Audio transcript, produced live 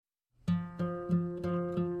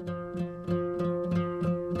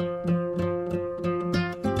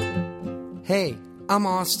Hey, I'm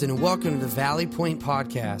Austin, and welcome to the Valley Point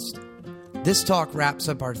Podcast. This talk wraps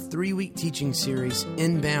up our 3-week teaching series,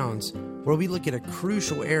 In Bounds, where we look at a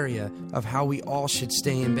crucial area of how we all should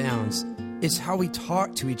stay in bounds. It's how we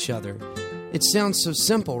talk to each other. It sounds so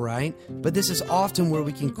simple, right? But this is often where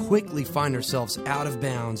we can quickly find ourselves out of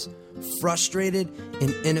bounds, frustrated, and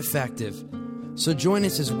ineffective. So join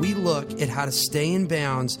us as we look at how to stay in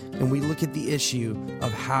bounds, and we look at the issue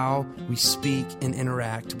of how we speak and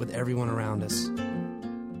interact with everyone around us.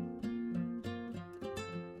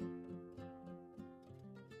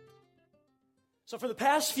 So for the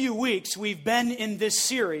past few weeks, we've been in this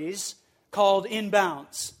series called In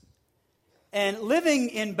Bounds. And living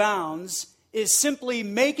in bounds is simply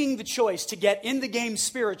making the choice to get in the game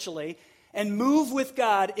spiritually and move with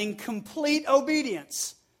God in complete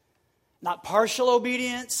obedience. Not partial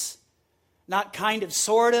obedience, not kind of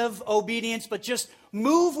sort of obedience, but just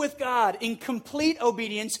move with God in complete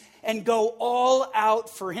obedience and go all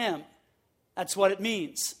out for Him. That's what it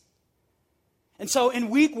means. And so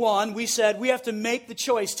in week 1, we said we have to make the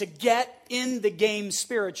choice to get in the game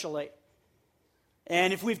spiritually.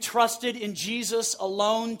 And if we've trusted in Jesus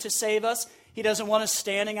alone to save us, He doesn't want us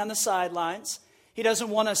standing on the sidelines. He doesn't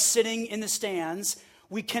want us sitting in the stands.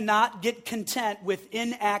 We cannot get content with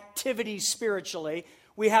inactivity spiritually.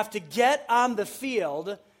 We have to get on the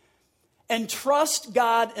field and trust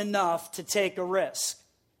God enough to take a risk.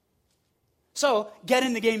 So, get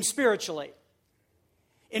in the game spiritually.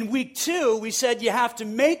 In week 2, we said you have to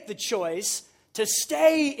make the choice to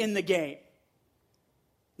stay in the game.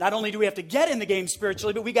 Not only do we have to get in the game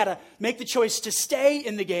spiritually, but we got to make the choice to stay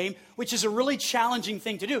in the game, which is a really challenging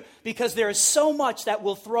thing to do because there is so much that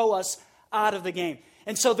will throw us out of the game.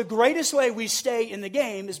 And so the greatest way we stay in the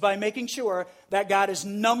game is by making sure that God is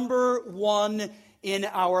number one in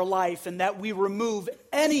our life and that we remove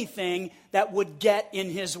anything that would get in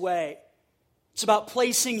His way. It's about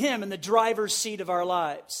placing Him in the driver's seat of our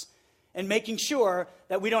lives and making sure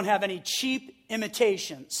that we don't have any cheap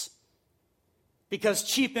imitations. Because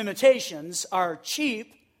cheap imitations are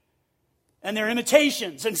cheap and they're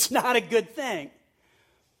imitations, and it's not a good thing.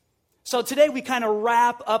 So today we kind of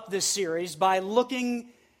wrap up this series by looking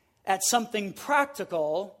at something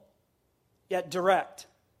practical yet direct.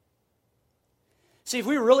 See, if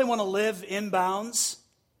we really want to live in bounds,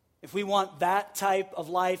 if we want that type of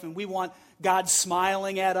life and we want God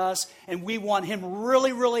smiling at us and we want Him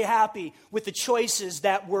really, really happy with the choices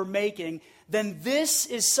that we're making, then this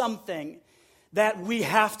is something that we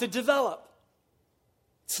have to develop.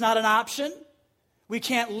 It's not an option. We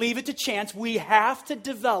can't leave it to chance. We have to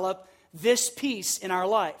develop this piece in our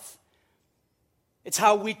life. It's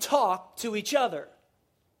how we talk to each other.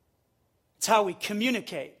 It's how we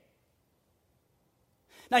communicate.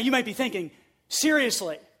 Now, you might be thinking,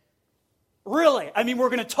 seriously? Really? I mean, we're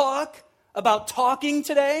going to talk about talking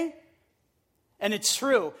today? And it's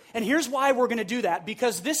true. And here's why we're going to do that.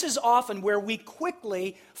 Because this is often where we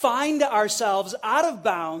quickly find ourselves out of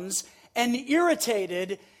bounds and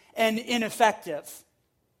irritated and ineffective.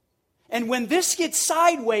 And when this gets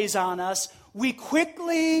sideways on us, we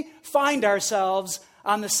quickly find ourselves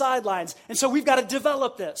on the sidelines. And so we've got to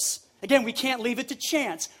develop this. Again, we can't leave it to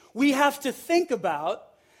chance. We have to think about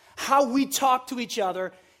how we talk to each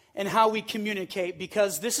other and how we communicate,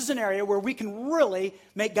 because this is an area where we can really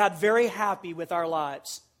make God very happy with our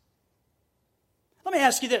lives. Let me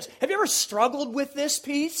ask you this. Have you ever struggled with this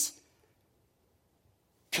piece?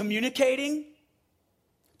 Communicating?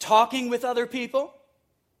 Talking with other people?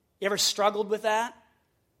 You ever struggled with that?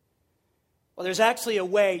 Well, there's actually a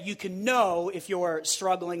way you can know if you're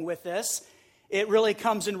struggling with this. It really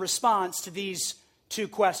comes in response to these 2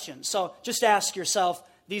 questions. So just ask yourself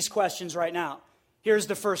these questions right now. Here's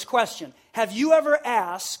the first question. Have you ever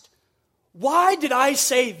asked, why did I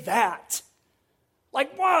say that?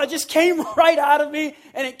 Like, wow, it just came right out of me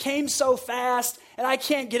and it came so fast and I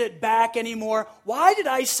can't get it back anymore. Why did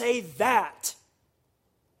I say that?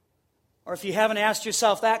 Or if you haven't asked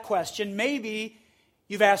yourself that question, maybe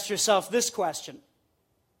you've asked yourself this question.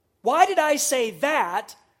 Why did I say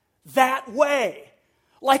that way?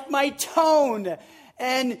 Like my tone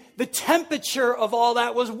and the temperature of all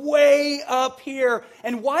that was way up here.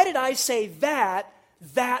 And why did I say that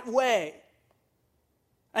way?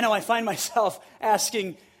 I know I find myself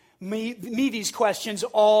asking me these questions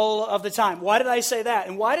all of the time. Why did I say that?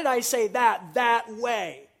 And why did I say that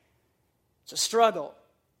way? It's a struggle.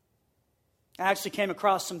 I actually came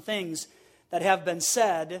across some things that have been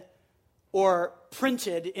said or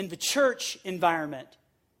printed in the church environment.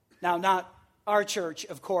 Now, not our church,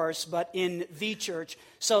 of course, but in the church.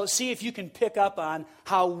 So see if you can pick up on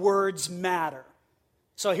how words matter.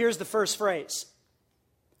 So here's the first phrase.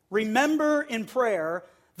 remember in prayer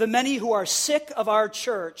the many who are sick of our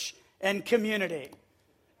church and community.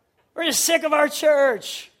 We're just sick of our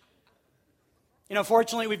church. You know,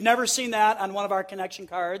 fortunately, we've never seen that on one of our connection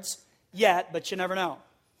cards yet, but you never know.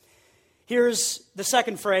 Here's the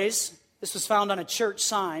second phrase. This was found on a church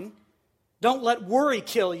sign. Don't let worry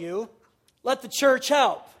kill you. Let the church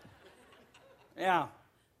help. Yeah.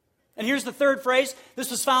 And here's the third phrase. This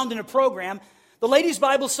was found in a program. The ladies'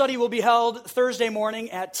 Bible study will be held Thursday morning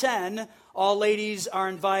at 10. All ladies are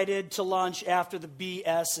invited to lunch after the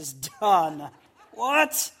BS is done.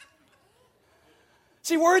 What?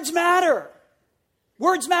 See, words matter.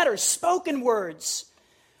 Words matter. Spoken words,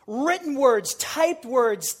 written words, typed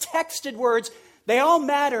words, texted words. They all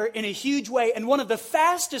matter in a huge way. And one of the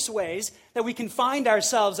fastest ways that we can find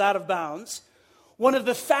ourselves out of bounds, one of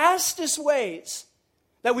the fastest ways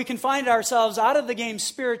that we can find ourselves out of the game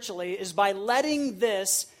spiritually is by letting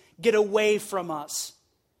this get away from us.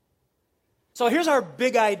 So here's our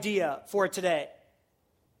big idea for today.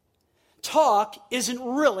 Talk isn't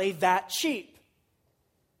really that cheap.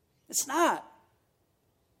 It's not.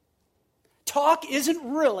 Talk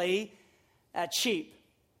isn't really that cheap.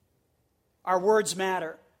 Our words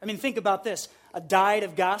matter. I mean, think about this. A diet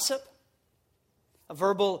of gossip, a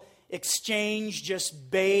verbal exchange just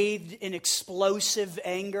bathed in explosive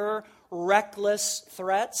anger, reckless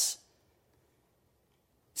threats.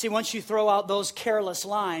 See, once you throw out those careless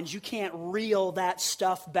lines, you can't reel that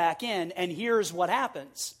stuff back in. And here's what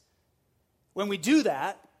happens. When we do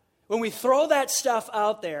that, when we throw that stuff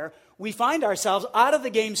out there, we find ourselves out of the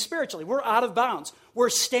game spiritually. We're out of bounds. We're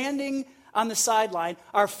standing on the sideline.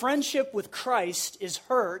 Our friendship with Christ is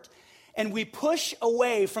hurt, and we push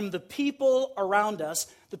away from the people around us,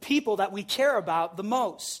 the people that we care about the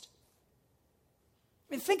most.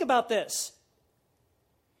 I mean, think about this.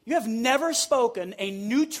 You have never spoken a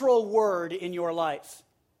neutral word in your life.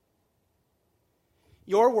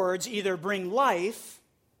 Your words either bring life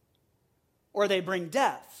or they bring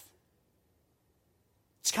death.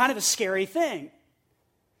 It's kind of a scary thing.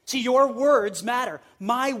 See, your words matter.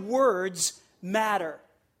 My words matter.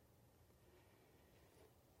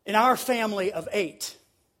 In our family of 8,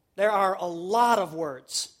 there are a lot of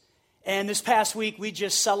words. And this past week, we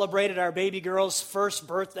just celebrated our baby girl's first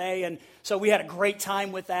birthday, and so we had a great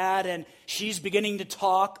time with that, and she's beginning to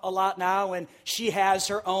talk a lot now, and she has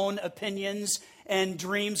her own opinions and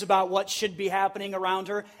dreams about what should be happening around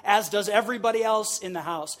her, as does everybody else in the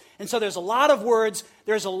house. And so there's a lot of words,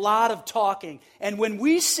 there's a lot of talking. And when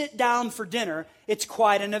we sit down for dinner, it's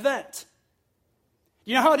quite an event.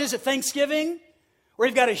 You know how it is at Thanksgiving? Where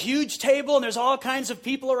you've got a huge table and there's all kinds of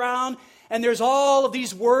people around, and there's all of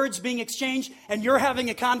these words being exchanged, and you're having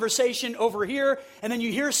a conversation over here, and then you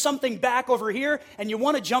hear something back over here, and you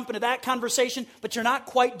want to jump into that conversation, but you're not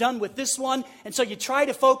quite done with this one, and so you try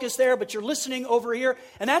to focus there, but you're listening over here,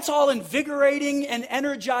 and that's all invigorating and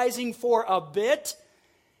energizing for a bit,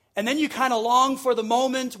 and then you kind of long for the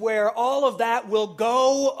moment where all of that will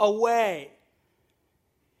go away.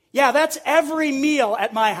 Yeah, that's every meal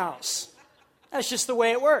at my house. That's just the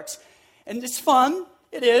way it works. And it's fun.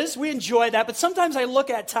 It is. We enjoy that. But sometimes I look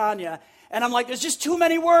at Tanya and I'm like, there's just too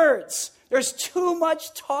many words. There's too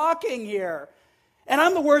much talking here. And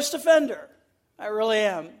I'm the worst offender. I really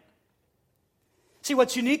am. See,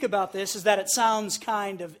 what's unique about this is that it sounds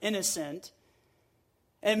kind of innocent.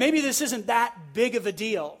 And maybe this isn't that big of a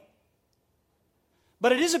deal.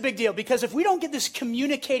 But it is a big deal because if we don't get this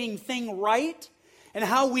communicating thing right and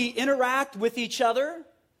how we interact with each other,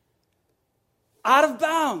 out of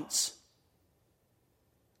bounds.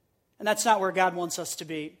 And that's not where God wants us to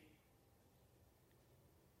be.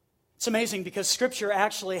 It's amazing because Scripture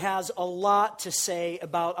actually has a lot to say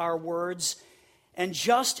about our words. And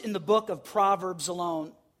just in the book of Proverbs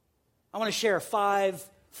alone, I want to share 5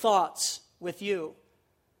 thoughts with you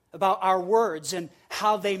about our words and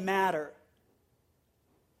how they matter.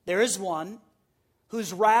 There is one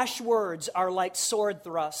whose rash words are like sword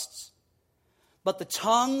thrusts, but the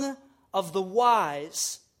tongue of the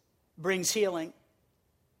wise brings healing.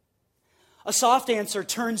 A soft answer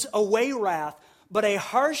turns away wrath, but a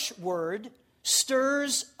harsh word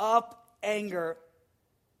stirs up anger.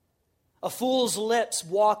 A fool's lips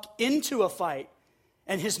walk into a fight,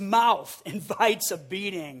 and his mouth invites a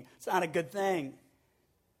beating. It's not a good thing.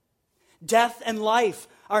 Death and life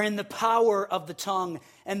are in the power of the tongue,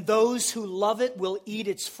 and those who love it will eat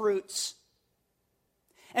its fruits.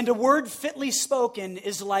 And a word fitly spoken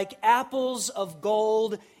is like apples of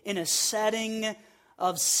gold in a setting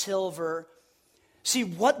of silver. See,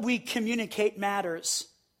 what we communicate matters.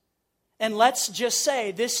 And let's just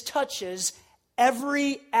say this touches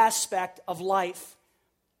every aspect of life.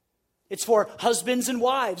 It's for husbands and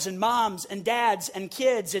wives and moms and dads and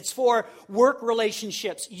kids. It's for work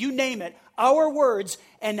relationships. You name it. Our words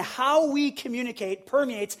and how we communicate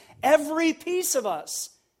permeates every piece of us.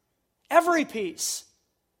 Every piece.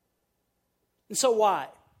 And so why?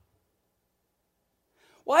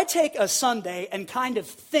 Why take a Sunday and kind of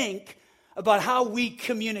think about how we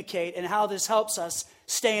communicate and how this helps us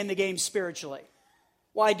stay in the game spiritually?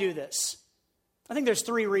 Why do this? I think there's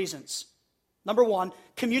 3 reasons. Number 1,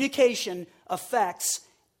 communication affects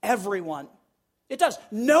everyone. It does.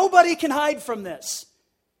 Nobody can hide from this.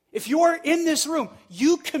 If you're in this room,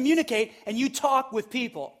 you communicate and you talk with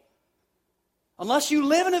people. Unless you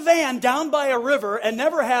live in a van down by a river and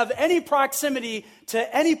never have any proximity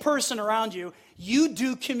to any person around you, you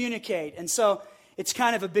do communicate. And so it's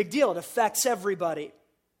kind of a big deal. It affects everybody.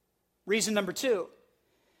 Reason number 2,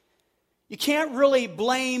 you can't really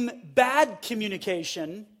blame bad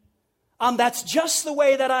communication on that's just the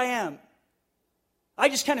way that I am. I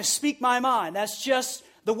just kind of speak my mind. That's just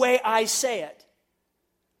the way I say it.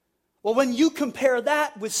 Well, when you compare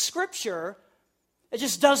that with Scripture, it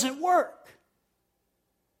just doesn't work.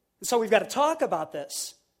 And so we've got to talk about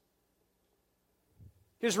this.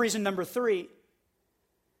 Here's reason number 3.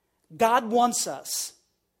 God wants us.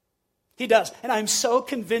 He does. And I'm so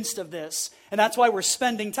convinced of this. And that's why we're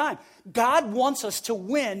spending time. God wants us to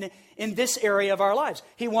win in this area of our lives.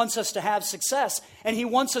 He wants us to have success. And He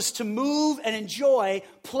wants us to move and enjoy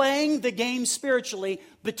playing the game spiritually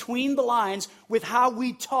between the lines with how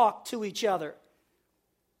we talk to each other.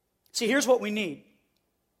 See, here's what we need.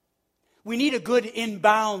 We need a good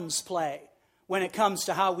in-bounds play when it comes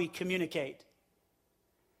to how we communicate.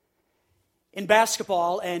 In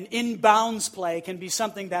basketball, an in-bounds play can be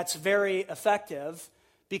something that's very effective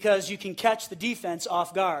because you can catch the defense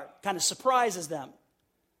off guard, kind of surprises them.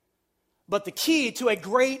 But the key to a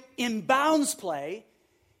great in-bounds play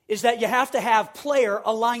is that you have to have player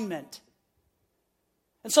alignment.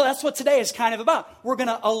 And so that's what today is kind of about. We're going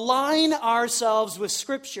to align ourselves with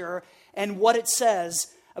Scripture and what it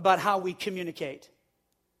says about how we communicate.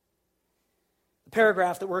 The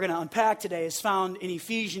paragraph that we're going to unpack today is found in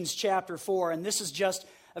Ephesians chapter 4, and this is just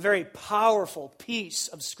a very powerful piece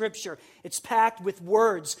of Scripture. It's packed with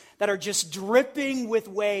words that are just dripping with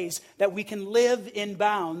ways that we can live in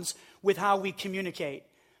bounds with how we communicate.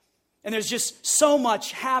 And there's just so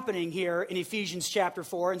much happening here in Ephesians chapter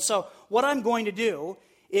 4. And so what I'm going to do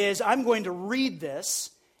is I'm going to read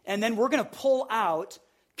this, and then we're going to pull out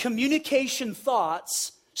communication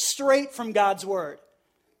thoughts straight from God's Word.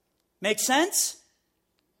 Make sense?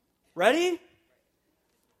 Ready?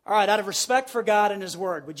 All right, out of respect for God and His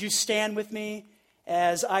Word, would you stand with me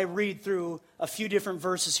as I read through a few different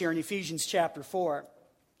verses here in Ephesians chapter 4.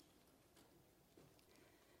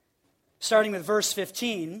 Starting with verse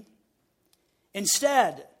 15.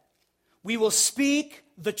 Instead, we will speak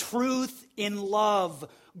the truth in love,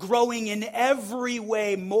 growing in every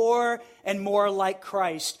way more and more like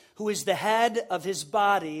Christ, who is the head of His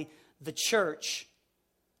body, the church.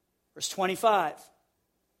 Verse 25.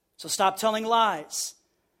 So stop telling lies.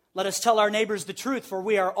 Let us tell our neighbors the truth, for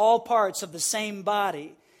we are all parts of the same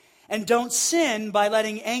body. And don't sin by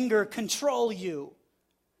letting anger control you.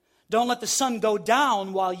 Don't let the sun go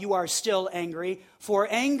down while you are still angry, for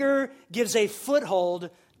anger gives a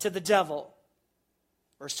foothold to the devil.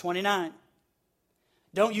 Verse 29.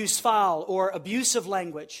 Don't use foul or abusive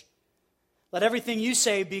language. Let everything you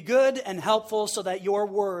say be good and helpful so that your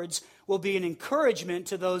words will be an encouragement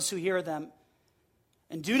to those who hear them.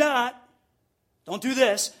 And don't do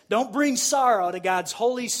this, don't bring sorrow to God's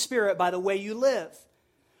Holy Spirit by the way you live.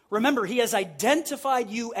 Remember, He has identified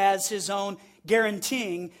you as His own,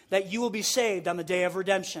 guaranteeing that you will be saved on the day of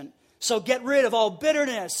redemption. So get rid of all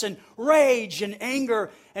bitterness and rage and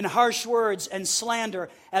anger and harsh words and slander,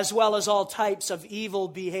 as well as all types of evil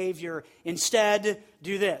behavior. Instead,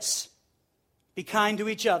 do this. Be kind to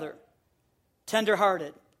each other,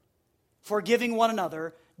 tender-hearted, forgiving one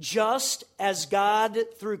another, just as God,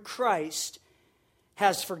 through Christ,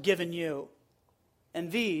 has forgiven you.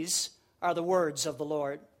 And these are the words of the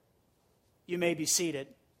Lord. You may be seated.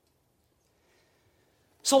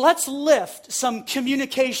 So let's lift some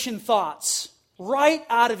communication thoughts right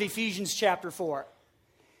out of Ephesians chapter 4.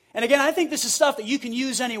 And again, I think this is stuff that you can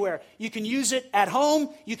use anywhere. You can use it at home.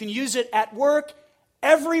 You can use it at work.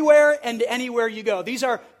 Everywhere and anywhere you go. These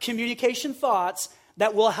are communication thoughts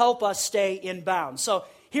that will help us stay in bounds. So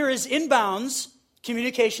here is in bounds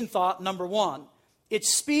communication thought number 1.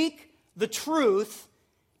 It's speak the truth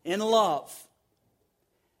in love.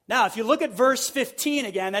 Now, if you look at verse 15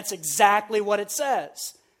 again, that's exactly what it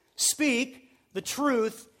says. Speak the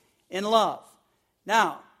truth in love.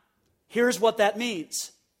 Now, here's what that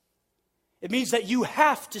means. It means that you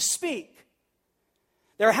have to speak.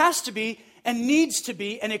 There has to be and needs to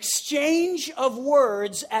be an exchange of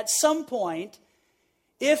words at some point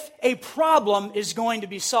if a problem is going to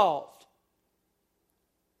be solved.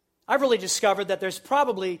 I've really discovered that there's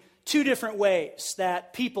probably two different ways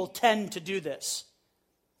that people tend to do this.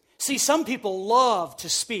 See, some people love to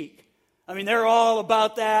speak. I mean, they're all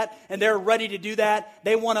about that, and they're ready to do that.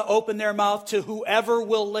 They want to open their mouth to whoever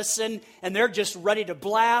will listen, and they're just ready to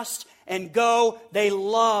blast and go. They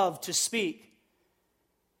love to speak.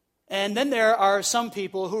 And then there are some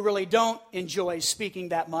people who really don't enjoy speaking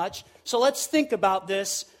that much. So let's think about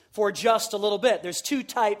this for just a little bit. There's two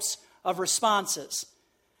types of responses.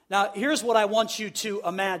 Now, here's what I want you to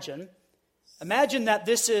imagine. Imagine that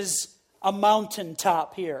this is a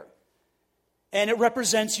mountaintop here, and it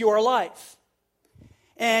represents your life.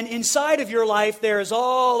 And inside of your life, there's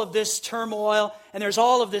all of this turmoil, and there's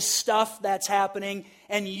all of this stuff that's happening,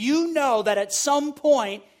 and you know that at some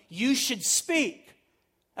point you should speak.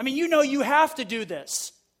 I mean, you know you have to do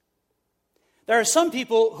this. There are some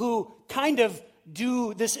people who kind of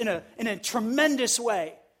do this in a tremendous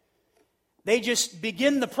way. They just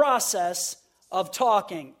begin the process of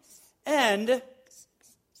talking, and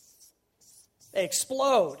they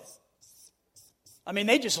explode. I mean,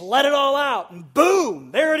 they just let it all out, and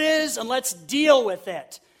boom, there it is, and let's deal with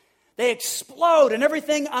it. They explode, and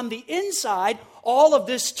everything on the inside, all of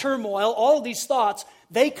this turmoil, all of these thoughts,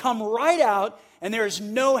 they come right out, and there is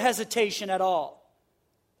no hesitation at all.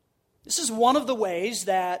 This is one of the ways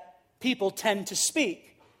that people tend to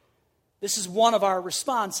speak. This is one of our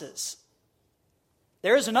responses.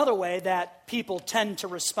 There is another way that people tend to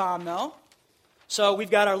respond, though. So we've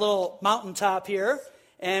got our little mountaintop here,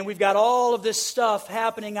 and we've got all of this stuff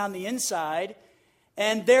happening on the inside,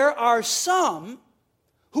 and there are some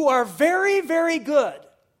who are very, very good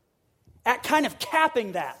at kind of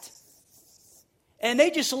capping that. And they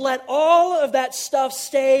just let all of that stuff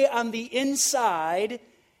stay on the inside,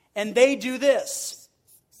 and they do this.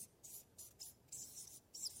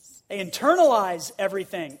 They internalize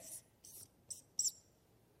everything.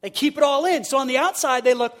 They keep it all in. So on the outside,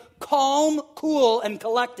 they look calm, cool, and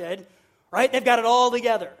collected, right? They've got it all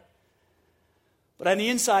together. But on the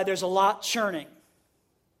inside, there's a lot churning.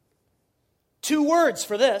 Two words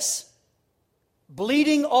for this: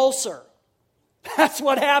 bleeding ulcer. That's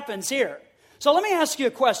what happens here. So let me ask you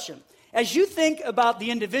a question. As you think about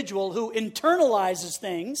the individual who internalizes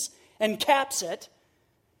things and caps it,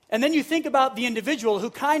 and then you think about the individual who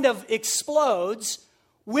kind of explodes,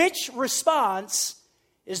 which response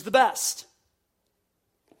is the best?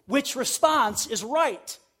 Which response is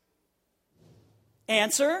right?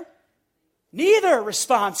 Answer: neither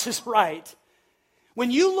response is right.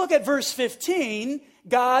 When you look at verse 15,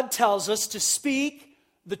 God tells us to speak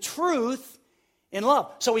the truth in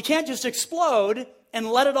love. So we can't just explode and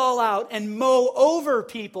let it all out and mow over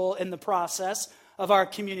people in the process of our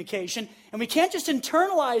communication. And we can't just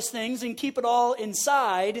internalize things and keep it all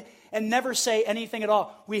inside and never say anything at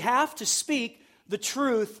all. We have to speak the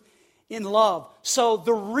truth in love. So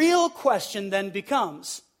the real question then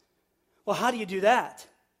becomes, well, how do you do that?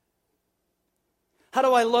 How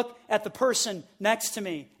do I look at the person next to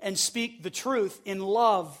me and speak the truth in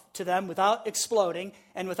love to them without exploding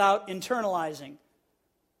and without internalizing?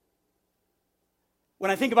 When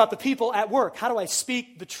I think about the people at work, how do I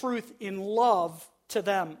speak the truth in love to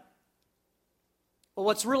them? Well,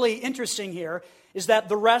 what's really interesting here is that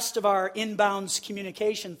the rest of our inbounds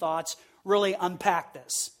communication thoughts really unpack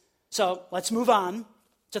this. So let's move on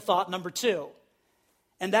to thought number 2,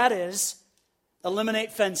 and that is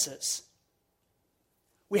eliminate fences.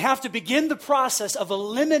 We have to begin the process of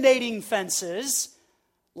eliminating fences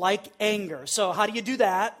like anger. So how do you do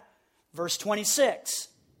that? Verse 26.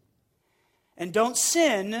 And don't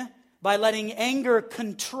sin by letting anger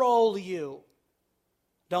control you.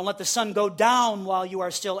 Don't let the sun go down while you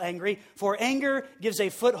are still angry, for anger gives a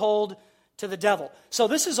foothold to the devil. So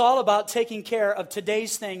this is all about taking care of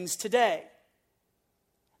today's things today.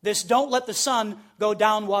 This "don't let the sun go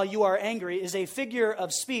down while you are angry" is a figure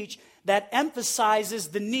of speech that emphasizes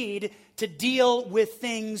the need to deal with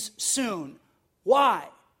things soon. Why?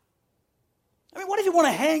 I mean, what if you want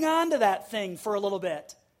to hang on to that thing for a little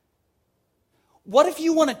bit? What if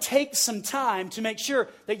you want to take some time to make sure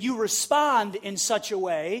that you respond in such a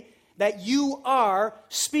way that you are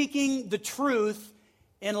speaking the truth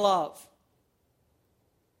in love?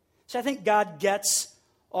 So I think God gets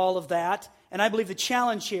all of that. And I believe the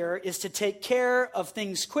challenge here is to take care of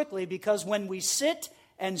things quickly, because when we sit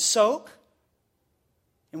and soak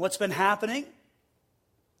in what's been happening,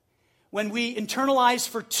 when we internalize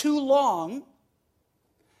for too long,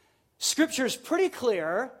 Scripture is pretty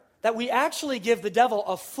clear that we actually give the devil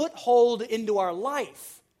a foothold into our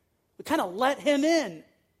life. We kind of let him in.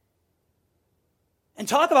 And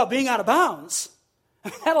talk about being out of bounds.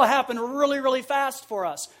 That'll happen really, really fast for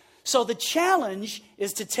us. So the challenge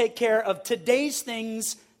is to take care of today's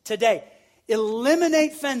things today.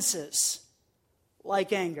 Eliminate fences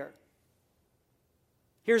like anger.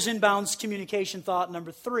 Here's inbounds communication thought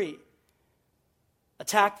number 3.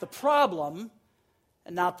 Attack the problem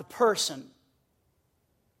and not the person.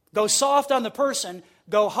 Go soft on the person,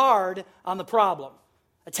 go hard on the problem.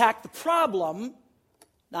 Attack the problem,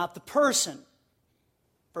 not the person.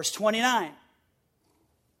 Verse 29.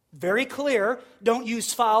 Very clear, don't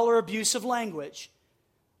use foul or abusive language.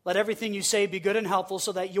 Let everything you say be good and helpful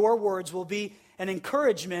so that your words will be an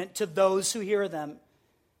encouragement to those who hear them.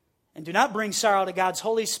 And do not bring sorrow to God's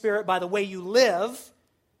Holy Spirit by the way you live,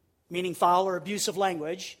 meaning foul or abusive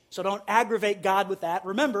language. So don't aggravate God with that.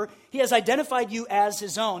 Remember, He has identified you as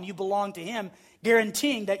His own. You belong to Him,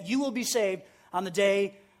 guaranteeing that you will be saved on the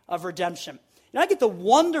day of redemption. I get the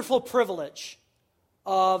wonderful privilege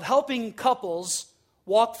of helping couples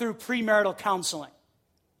walk through premarital counseling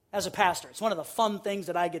as a pastor. It's one of the fun things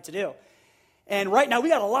that I get to do. And right now, we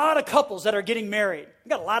got a lot of couples that are getting married. We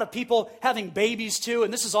got a lot of people having babies too,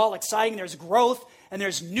 and this is all exciting. There's growth, and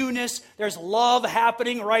there's newness. There's love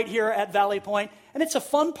happening right here at Valley Point. And it's a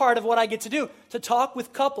fun part of what I get to do, to talk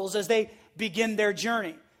with couples as they begin their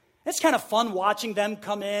journey. It's kind of fun watching them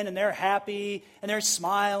come in, and they're happy, and they're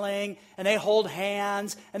smiling, and they hold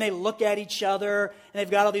hands, and they look at each other, and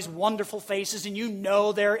they've got all these wonderful faces, and you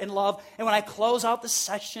know they're in love. And when I close out the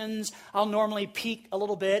sessions, I'll normally peek a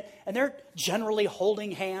little bit, and they're generally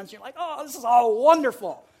holding hands. You're like, oh, this is all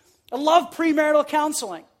wonderful. I love premarital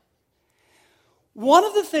counseling. One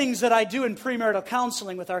of the things that I do in premarital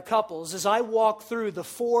counseling with our couples is I walk through the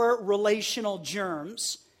 4 relational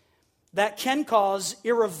germs that can cause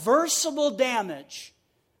irreversible damage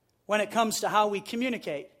when it comes to how we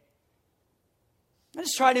communicate. I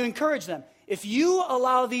just try to encourage them. If you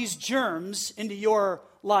allow these germs into your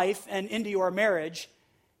life and into your marriage,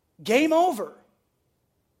 game over.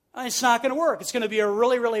 It's not going to work. It's going to be a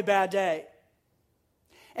really, really bad day.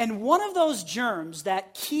 And one of those germs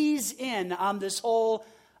that keys in on this whole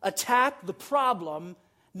attack the problem,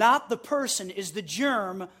 not the person, is the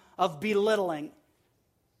germ of belittling.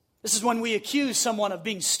 This is when we accuse someone of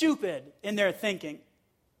being stupid in their thinking.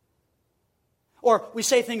 Or we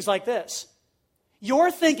say things like this: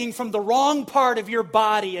 you're thinking from the wrong part of your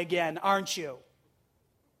body again, aren't you?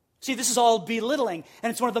 See, this is all belittling,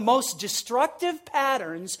 and it's one of the most destructive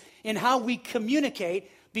patterns in how we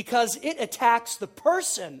communicate because it attacks the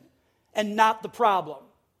person and not the problem.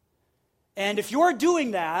 And if you're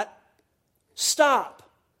doing that, stop.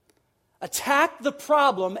 Attack the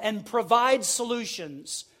problem and provide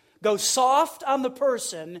solutions. Go soft on the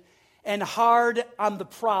person and hard on the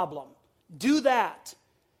problem. Do that,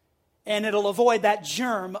 and it'll avoid that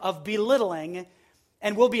germ of belittling,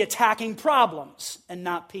 and we'll be attacking problems and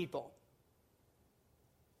not people.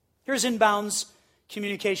 Here's inbounds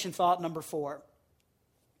communication thought number 4.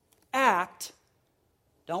 Act,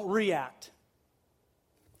 don't react.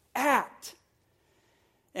 Act.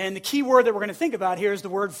 And the key word that we're going to think about here is the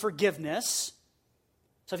word forgiveness.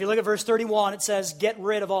 So if you look at verse 31, it says, get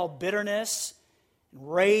rid of all bitterness,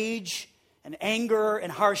 and rage, and anger, and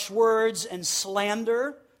harsh words, and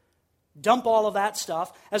slander. Dump all of that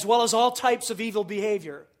stuff, as well as all types of evil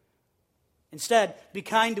behavior. Instead, be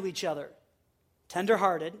kind to each other,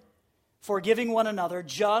 tender-hearted, forgiving one another,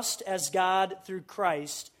 just as God, through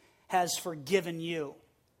Christ, has forgiven you.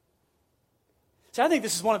 So I think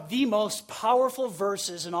this is one of the most powerful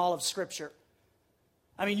verses in all of Scripture.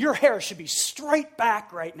 I mean, your hair should be straight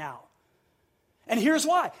back right now. And here's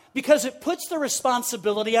why. Because it puts the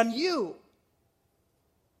responsibility on you.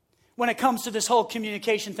 When it comes to this whole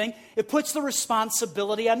communication thing, it puts the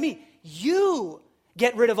responsibility on me. You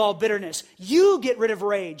get rid of all bitterness. You get rid of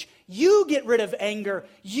rage. You get rid of anger.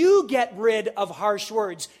 You get rid of harsh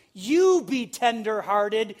words. You be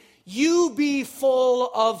tender-hearted. You be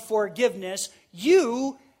full of forgiveness.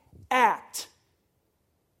 You act.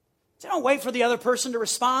 So don't wait for the other person to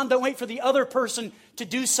respond. Don't wait for the other person to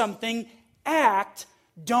do something. Act.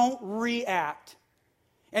 Don't react.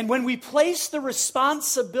 And when we place the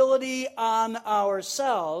responsibility on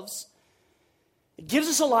ourselves, it gives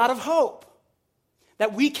us a lot of hope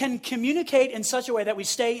that we can communicate in such a way that we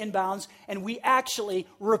stay in bounds and we actually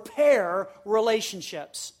repair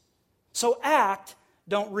relationships. So act,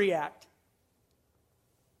 don't react.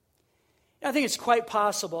 I think it's quite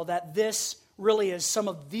possible that this really is some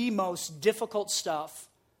of the most difficult stuff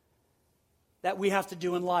that we have to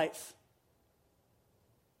do in life.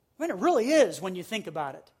 I mean, it really is when you think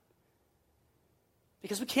about it.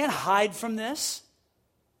 Because we can't hide from this.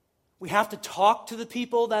 We have to talk to the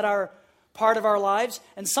people that are part of our lives.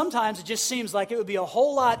 And sometimes it just seems like it would be a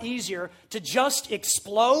whole lot easier to just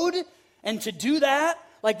explode and to do that.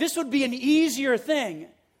 Like this would be an easier thing.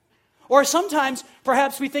 Or sometimes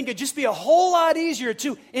perhaps we think it'd just be a whole lot easier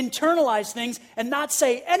to internalize things and not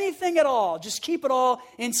say anything at all. Just keep it all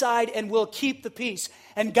inside and we'll keep the peace.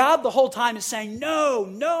 And God the whole time is saying, no,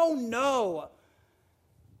 no, no.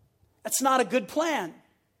 That's not a good plan.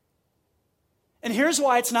 And here's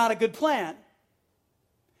why it's not a good plan.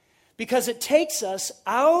 Because it takes us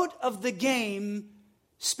out of the game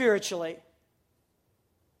spiritually.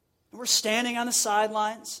 We're standing on the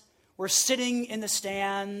sidelines. We're sitting in the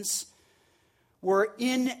stands. We're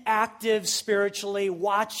inactive spiritually,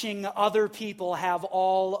 watching other people have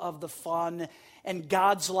all of the fun. And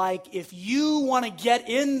God's like, if you want to get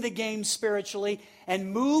in the game spiritually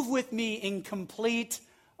and move with me in complete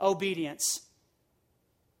obedience,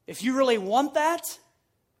 if you really want that,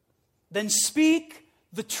 then speak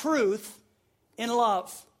the truth in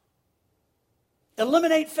love.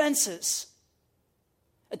 Eliminate fences.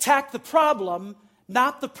 Attack the problem,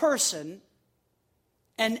 not the person,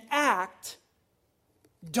 and act.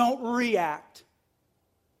 Don't react.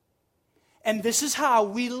 And this is how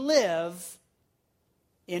we live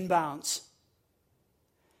in bounds.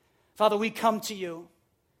 Father, we come to you,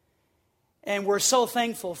 and we're so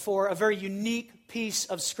thankful for a very unique piece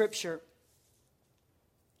of Scripture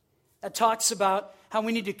that talks about how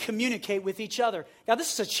we need to communicate with each other. Now,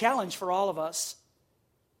 this is a challenge for all of us.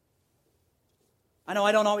 I know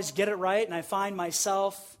I don't always get it right, and I find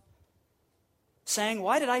myself saying,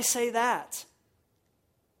 why did I say that?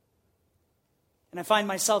 And I find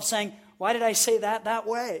myself saying, why did I say that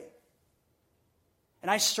way?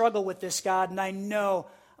 And I struggle with this, God, and I know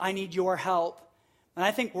I need your help. And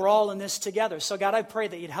I think we're all in this together. So, God, I pray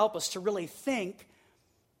that you'd help us to really think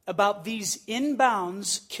about these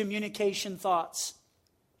in-bounds communication thoughts.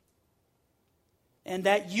 And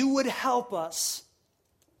that you would help us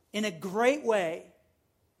in a great way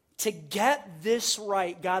to get this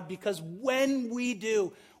right, God, because when we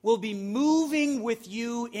do, we'll be moving with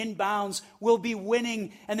you in bounds. We'll be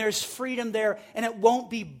winning, and there's freedom there, and it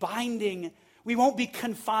won't be binding. We won't be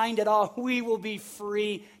confined at all. We will be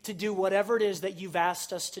free to do whatever it is that you've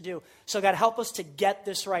asked us to do. So God, help us to get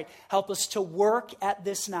this right. Help us to work at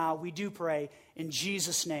this now. We do pray in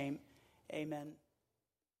Jesus' name. Amen.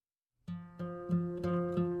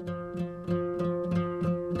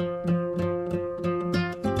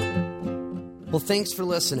 Well, thanks for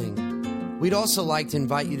listening. We'd also like to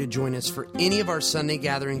invite you to join us for any of our Sunday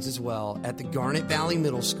gatherings as well at the Garnet Valley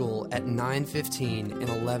Middle School at 9:15 and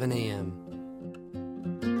 11 a.m.